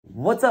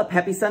What's up?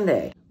 Happy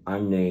Sunday.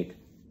 I'm Nate,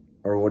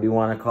 or what do you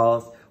want to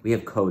call us? We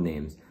have code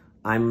names.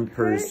 I'm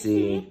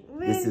Percy.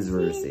 This is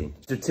Rusi.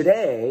 So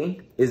today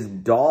is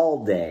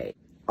Doll Day.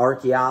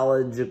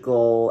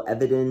 Archaeological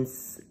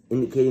evidence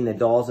indicating that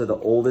dolls are the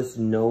oldest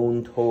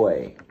known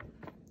toy.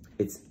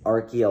 It's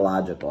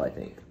archaeological, I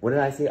think. What did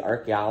I say?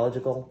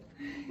 Archaeological?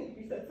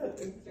 You said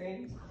something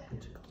strange.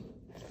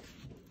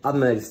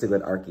 I'm gonna stick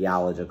with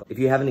archaeological. If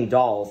you have any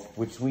dolls,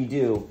 which we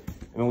do,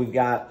 I mean, we've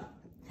got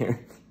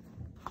here.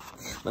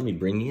 Let me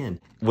bring you in.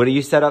 What do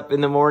you set up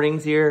in the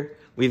mornings here?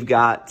 We've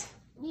got...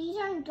 These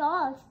aren't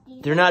dolls.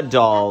 They're not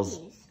dolls.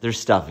 They're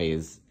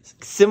stuffies.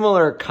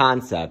 Similar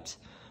concept,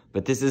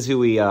 but this is who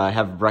we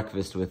have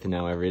breakfast with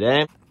now every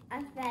day.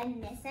 A friend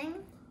missing.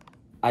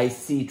 I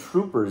see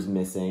Troopers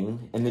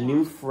missing, and the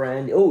new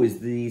friend... Oh, is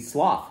the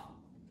sloth.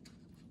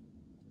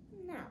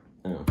 No.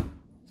 Oh.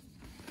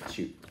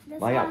 Shoot. The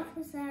Well, sloth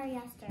was there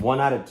yesterday.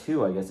 1 out of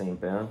 2, I guess, ain't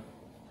bad.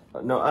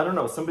 No, I don't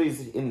know.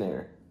 Somebody's in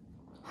there.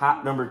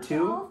 Hot number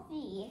 2?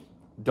 Dolphy.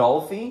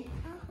 Dolphy?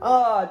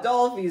 Oh,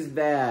 Dolphy's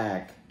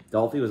back.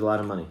 Dolphy was a lot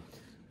of money.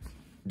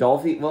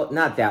 Dolphy, well,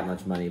 not that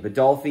much money, but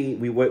Dolphy,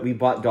 we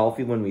bought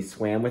Dolphy when we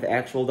swam with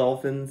actual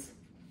dolphins.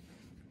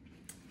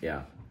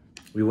 Yeah.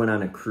 We went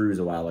on a cruise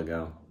a while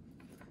ago.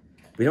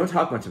 We don't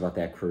talk much about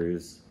that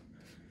cruise.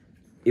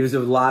 It was a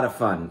lot of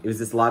fun. It was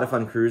this lot of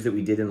fun cruise that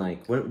we did in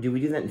like, did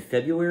we do that in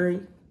February?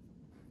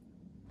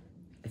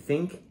 I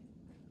think.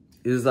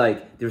 It was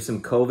like, there was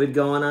some COVID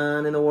going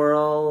on in the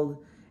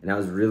world, and I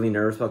was really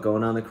nervous about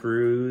going on the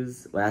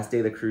cruise. Last day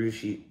of the cruise,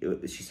 she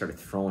started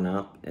throwing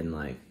up, and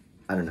like,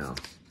 I don't know.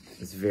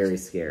 It's very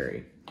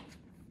scary.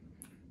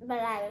 But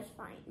I was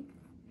fine.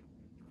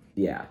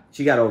 Yeah,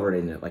 she got over it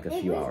in like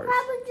a few hours. It was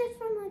probably just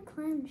from my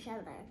clam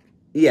shelter.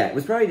 Yeah, it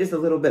was probably just a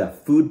little bit of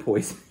food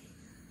poisoning.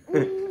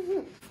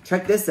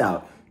 Check this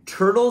out.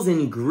 Turtles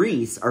in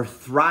Greece are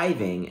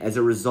thriving as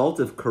a result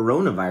of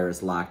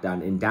coronavirus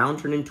lockdown and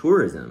downturn in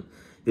tourism.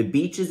 The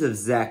beaches of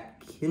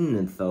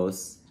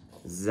Zakynthos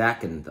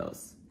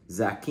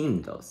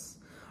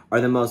are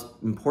the most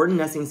important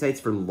nesting sites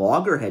for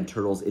loggerhead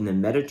turtles in the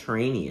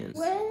Mediterranean.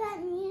 What does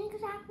that mean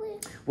exactly?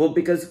 Well,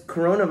 because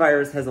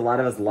coronavirus has a lot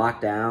of us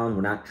locked down,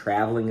 we're not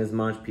traveling as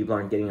much, people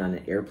aren't getting on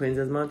the airplanes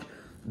as much.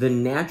 The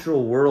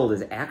natural world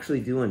is actually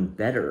doing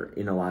better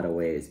in a lot of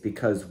ways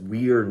because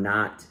we're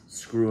not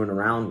screwing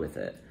around with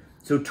it.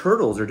 So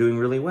turtles are doing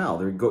really well.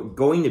 They're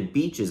going to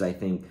beaches, I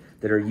think,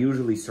 that are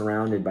usually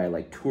surrounded by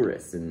like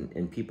tourists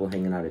and people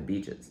hanging out at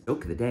beaches.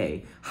 Joke of the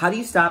day, how do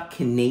you stop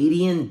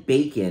Canadian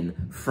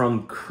bacon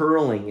from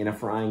curling in a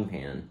frying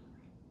pan?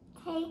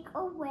 Take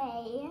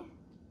away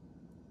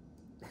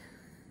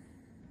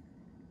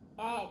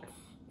its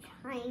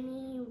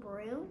tiny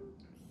broom.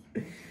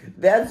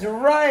 That's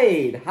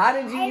right! How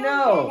did you I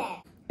know? don't get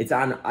it. It's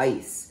on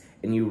ice,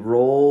 and you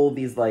roll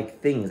these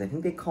like things, I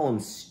think they call them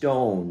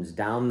stones,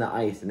 down the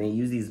ice, and they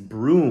use these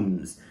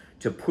brooms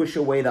to push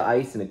away the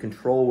ice and to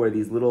control where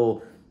these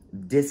little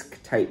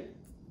disc-type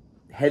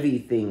heavy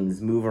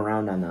things move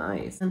around on the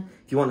ice.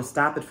 If you want to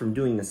stop it from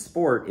doing the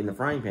sport in the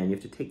frying pan, you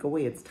have to take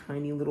away its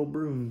tiny little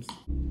brooms.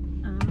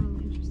 Oh,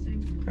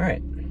 interesting. All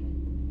right.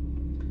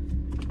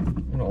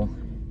 Little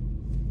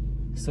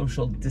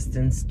social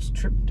distanced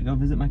trip to go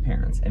visit my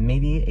parents and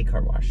maybe a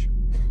car wash.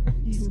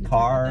 This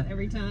car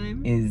every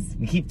time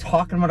we keep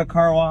talking about a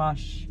car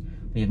wash.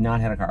 We have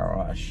not had a car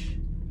wash.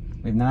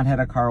 We've not had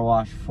a car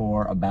wash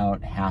for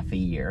about half a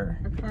year.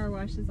 Our car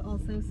wash is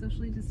also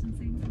socially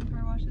distancing from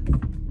car washes.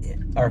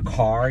 Our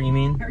car, you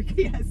mean?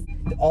 Yes.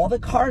 All the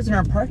cars in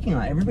our parking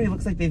lot, everybody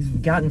looks like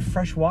they've gotten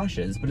fresh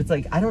washes, but it's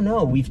like, I don't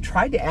know. We've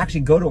tried to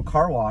actually go to a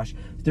car wash.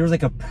 There was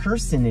like a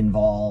person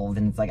involved,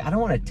 and it's like, I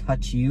don't want to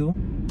touch you.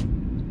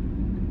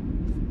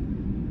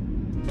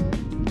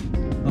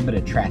 A little bit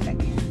of traffic.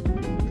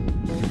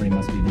 Everybody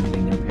must be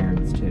visiting their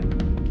parents too.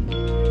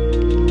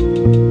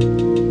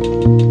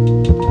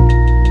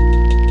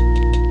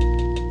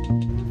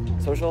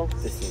 Social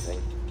distancing.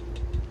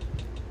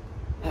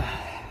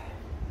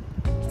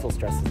 Still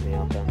stresses me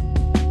out though.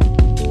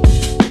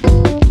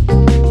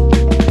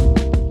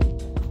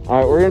 All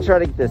right, we're gonna try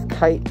to get this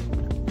kite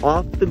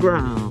off the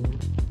ground.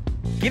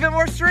 Give it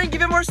more string,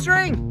 give it more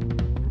string.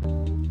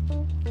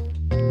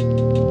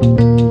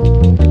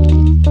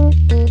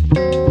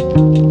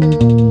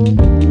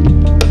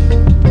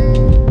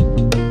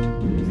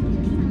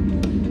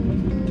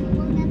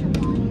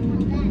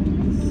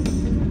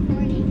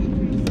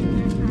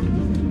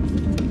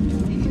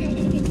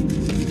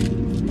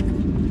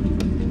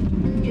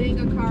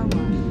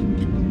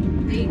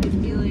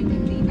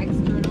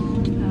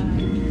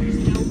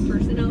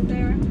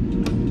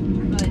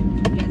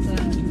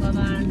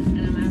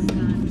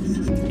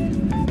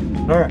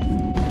 All right.